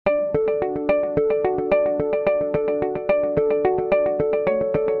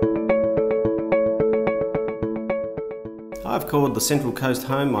called the Central Coast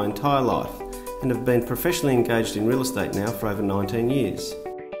home my entire life and have been professionally engaged in real estate now for over 19 years.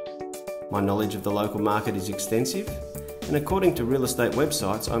 My knowledge of the local market is extensive, and according to real estate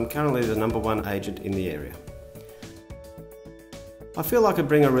websites, I'm currently the #1 agent in the area. I feel like I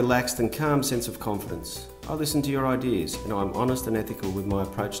bring a relaxed and calm sense of confidence. I listen to your ideas and I'm honest and ethical with my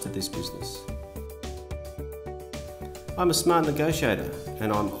approach to this business. I'm a smart negotiator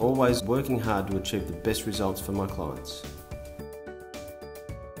and I'm always working hard to achieve the best results for my clients.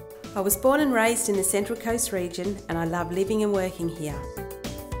 I was born and raised in the Central Coast region and I love living and working here.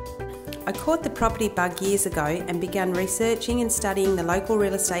 I caught the property bug years ago and began researching and studying the local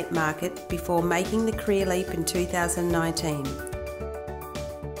real estate market before making the career leap in 2019.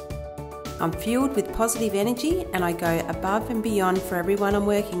 I'm fueled with positive energy and I go above and beyond for everyone I'm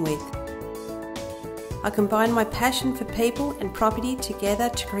working with. I combine my passion for people and property together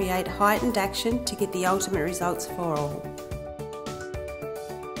to create heightened action to get the ultimate results for all.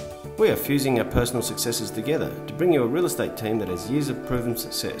 We are fusing our personal successes together to bring you a real estate team that has years of proven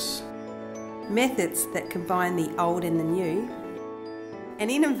success. Methods that combine the old and the new. An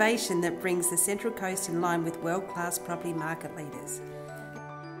innovation that brings the Central Coast in line with world-class property market leaders.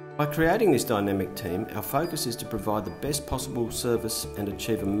 By creating this dynamic team, our focus is to provide the best possible service and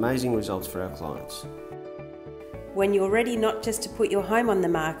achieve amazing results for our clients. When you're ready not just to put your home on the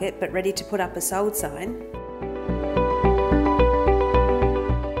market, but ready to put up a sold sign.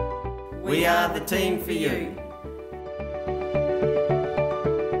 We are the team for you.